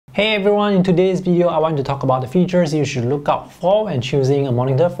Hey everyone, in today's video I want to talk about the features you should look out for when choosing a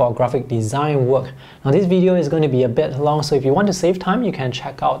monitor for graphic design work. Now this video is going to be a bit long, so if you want to save time you can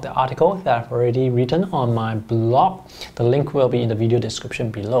check out the article that I've already written on my blog. The link will be in the video description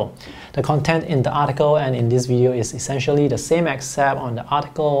below. The content in the article and in this video is essentially the same, except on the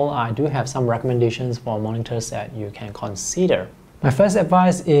article I do have some recommendations for monitors that you can consider. My first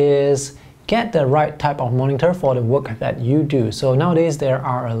advice is get the right type of monitor for the work that you do. So nowadays there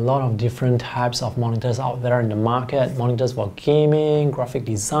are a lot of different types of monitors out there in the market. Monitors for gaming, graphic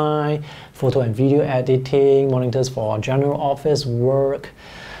design, photo and video editing, monitors for general office work.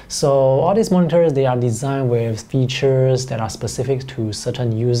 So all these monitors, they are designed with features that are specific to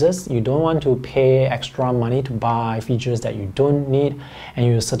certain users. You don't want to pay extra money to buy features that you don't need, and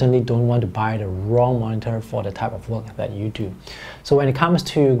you certainly don't want to buy the wrong monitor for the type of work that you do. So when it comes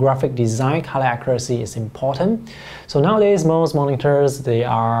to graphic design, color accuracy is important. So nowadays most monitors, they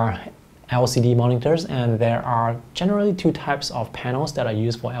are LCD monitors, and there are generally two types of panels that are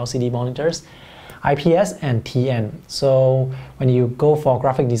used for LCD monitors: IPS and TN. So when you go for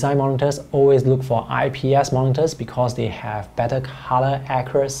graphic design monitors, always look for IPS monitors because they have better color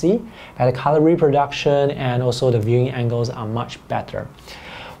accuracy, better color reproduction, and also the viewing angles are much better.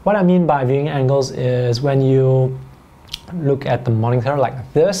 What I mean by viewing angles is when you look at the monitor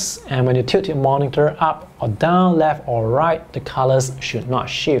like this, and when you tilt your monitor up or down, left or right, the colors should not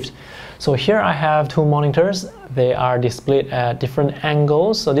shift. So here I have two monitors. They are displayed at different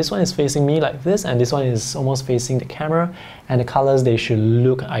angles. So this one is facing me like this, and this one is almost facing the camera, and the colors, they should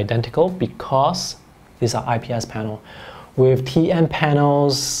look identical because these are IPS panel. With TN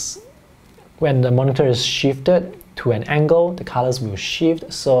panels, when the monitor is shifted to an angle, the colors will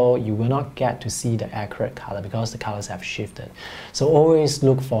shift, so you will not get to see the accurate color because the colors have shifted. So always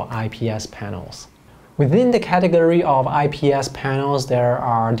look for IPS panels. Within the category of IPS panels, there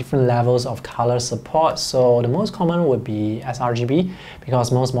are different levels of color support. So the most common would be sRGB,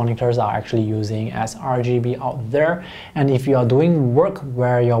 because most monitors are actually using sRGB out there. And if you are doing work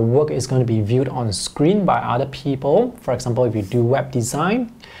where your work is going to be viewed on screen by other people, for example, if you do web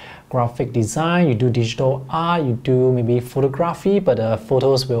design, graphic design, you do digital art, you do maybe photography, but the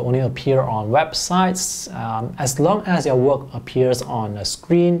photos will only appear on websites. As long as your work appears on a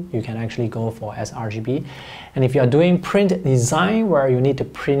screen, you can actually go for sRGB. And if you're doing print design, where you need to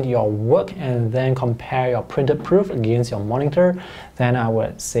print your work and then compare your printed proof against your monitor, then I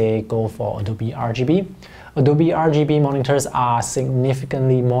would say go for Adobe RGB. Adobe RGB monitors are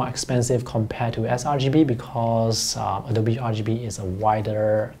significantly more expensive compared to sRGB because Adobe RGB is a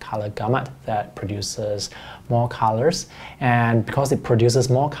wider color gamut that produces more colors, and because it produces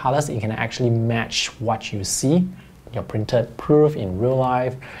more colors, it can actually match what you see, your printed proof in real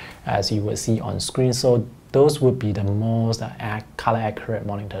life, as you would see on screen. So those would be the most color accurate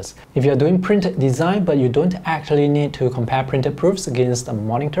monitors. If you're doing print design but you don't actually need to compare printed proofs against a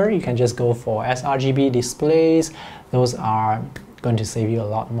monitor, you can just go for sRGB displays. Those are going to save you a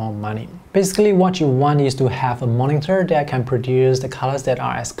lot more money. Basically what you want is to have a monitor that can produce the colors that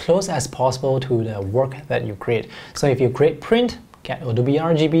are as close as possible to the work that you create. So if you create print, get Adobe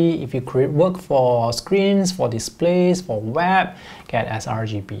RGB. If you create work for screens, for displays, for web, get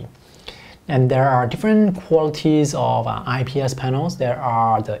sRGB. And there are different qualities of IPS panels. There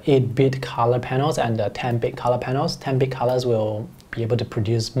are the 8-bit color panels and the 10-bit color panels. 10-bit colors will be able to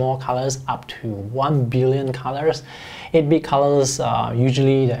produce more colors, up to 1 billion colors. 8-bit colors,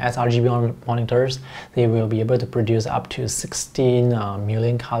 usually the sRGB monitors, they will be able to produce up to 16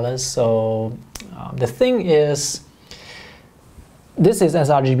 million colors. So the thing is, this is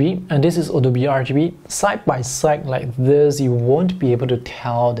sRGB and this is Adobe RGB. Side by side like this, you won't be able to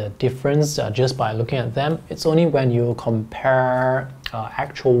tell the difference just by looking at them. It's only when you compare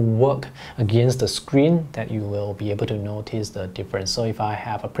actual work against the screen that you will be able to notice the difference. So if I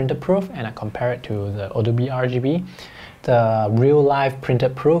have a printed proof and I compare it to the Adobe RGB, the real life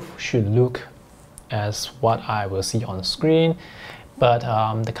printed proof should look as what I will see on the screen. But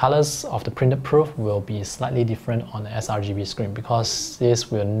the colors of the printed proof will be slightly different on the sRGB screen because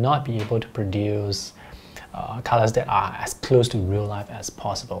this will not be able to produce colors that are as close to real life as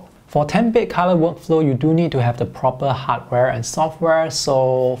possible. For 10-bit color workflow, you do need to have the proper hardware and software.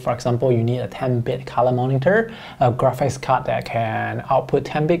 So for example, you need a 10-bit color monitor, a graphics card that can output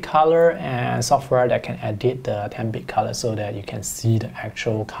 10-bit color, and software that can edit the 10-bit color so that you can see the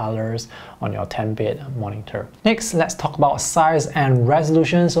actual colors on your 10-bit monitor. Next, let's talk about size and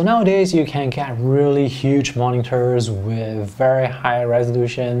resolution. So nowadays, you can get really huge monitors with very high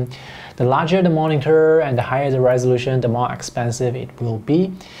resolution. The larger the monitor and the higher the resolution, the more expensive it will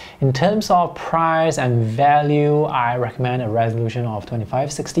be. In terms of price and value, I recommend a resolution of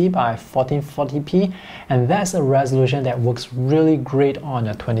 2560 by 1440p, and that's a resolution that works really great on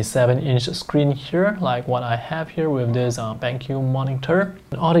a 27-inch screen here, like what I have here with this BenQ monitor.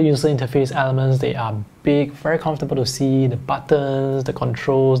 All the user interface elements, they are big, very comfortable to see. The buttons, the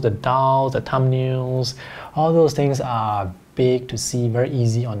controls, the dials, the thumbnails, all those things are big to see, very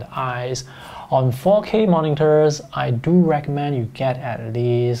easy on the eyes. On 4K monitors, I do recommend you get at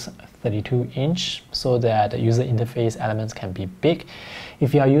least 32-inch so that the user interface elements can be big.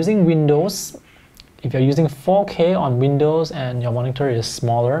 If you are using Windows, if you're using 4K on Windows and your monitor is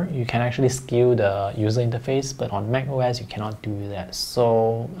smaller, you can actually scale the user interface, but on Mac OS you cannot do that.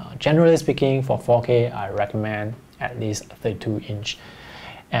 So generally speaking, for 4K, I recommend at least 32-inch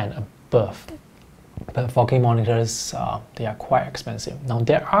and above. But 4K monitors, they are quite expensive. Now,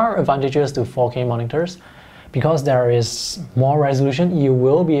 there are advantages to 4K monitors. Because there is more resolution, you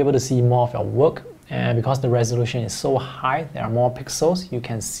will be able to see more of your work. And because the resolution is so high, there are more pixels, you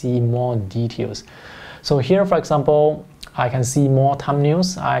can see more details. So here, for example, I can see more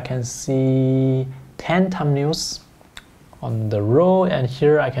thumbnails. I can see 10 thumbnails on the row, and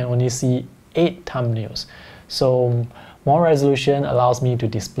here I can only see 8 thumbnails. So more resolution allows me to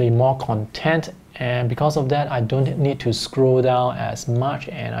display more content, and because of that, I don't need to scroll down as much,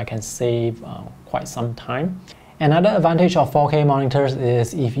 and I can save quite some time. Another advantage of 4K monitors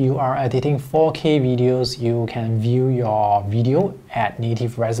is if you are editing 4K videos, you can view your video at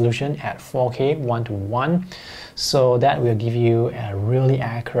native resolution at 4K 1:1. So that will give you a really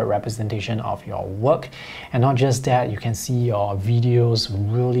accurate representation of your work. And not just that, you can see your videos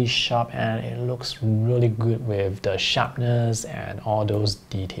really sharp and it looks really good with the sharpness and all those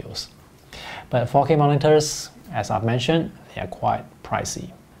details. But 4K monitors, as I've mentioned, they are quite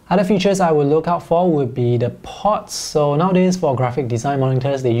pricey. Other features I would look out for would be the ports. So nowadays for graphic design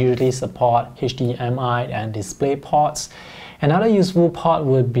monitors, they usually support HDMI and display ports. Another useful port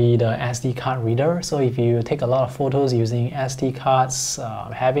would be the SD card reader. So if you take a lot of photos using SD cards,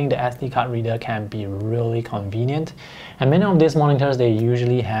 having the SD card reader can be really convenient. And many of these monitors, they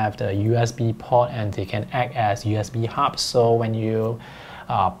usually have the USB port and they can act as USB hubs. So when you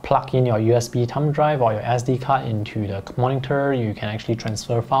plug in your USB thumb drive or your SD card into the monitor, you can actually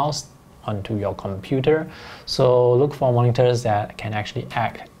transfer files onto your computer. So look for monitors that can actually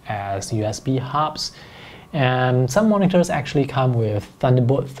act as USB hubs. And some monitors actually come with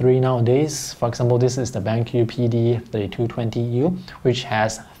Thunderbolt 3 nowadays. For example, this is the BenQ PD3220U, which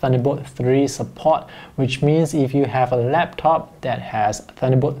has Thunderbolt 3 support, which means if you have a laptop that has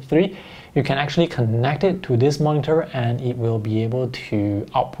Thunderbolt 3, you can actually connect it to this monitor and it will be able to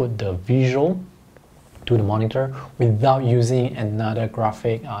output the visual to the monitor without using another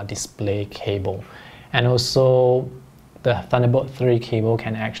graphic display cable. And also the Thunderbolt 3 cable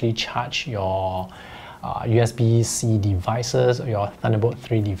can actually charge your USB-C devices or your Thunderbolt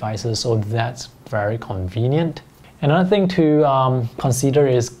 3 devices, so that's very convenient. Another thing to consider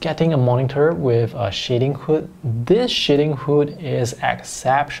is getting a monitor with a shading hood. This shading hood is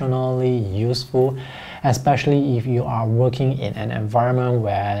exceptionally useful, especially if you are working in an environment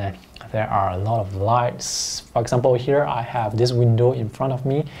where there are a lot of lights. For example, here I have this window in front of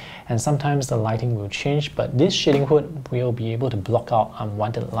me, and sometimes the lighting will change, but this shading hood will be able to block out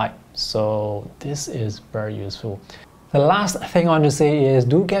unwanted light. So this is very useful. The last thing I want to say is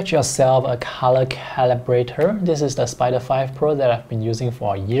do get yourself a color calibrator. This is the Spider 5 Pro that I've been using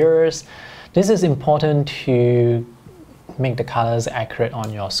for years. This is important to make the colors accurate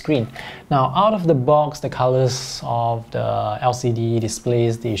on your screen. Now, out of the box, the colors of the LCD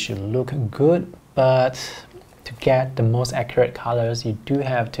displays, they should look good, but to get the most accurate colors, you do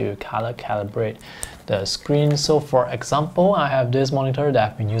have to color calibrate the screen. So for example, I have this monitor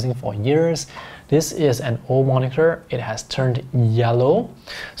that I've been using for years. This is an old monitor. It has turned yellow.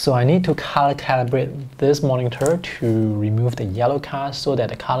 So I need to color calibrate this monitor to remove the yellow cast so that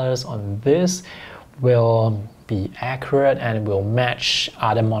the colors on this will be accurate and will match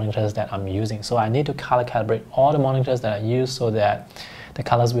other monitors that I'm using. So I need to color calibrate all the monitors that I use so that the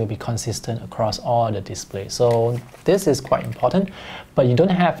colors will be consistent across all the displays. So this is quite important, but you don't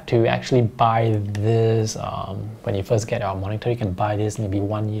have to actually buy this when you first get your monitor. You can buy this maybe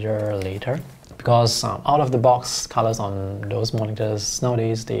 1 year later, because out of the box colors on those monitors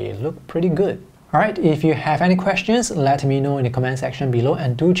nowadays, they look pretty good. Alright, if you have any questions, let me know in the comment section below,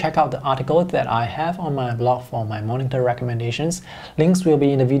 and do check out the article that I have on my blog for my monitor recommendations. Links will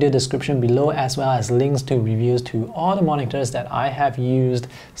be in the video description below, as well as links to reviews to all the monitors that I have used,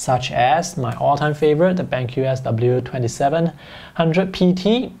 such as my all-time favorite, the BenQ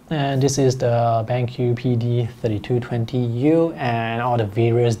SW2700PT, and this is the BenQ PD3220U, and all the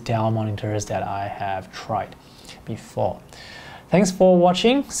various Dell monitors that I have tried before. Thanks for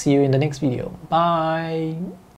watching. See you in the next video. Bye.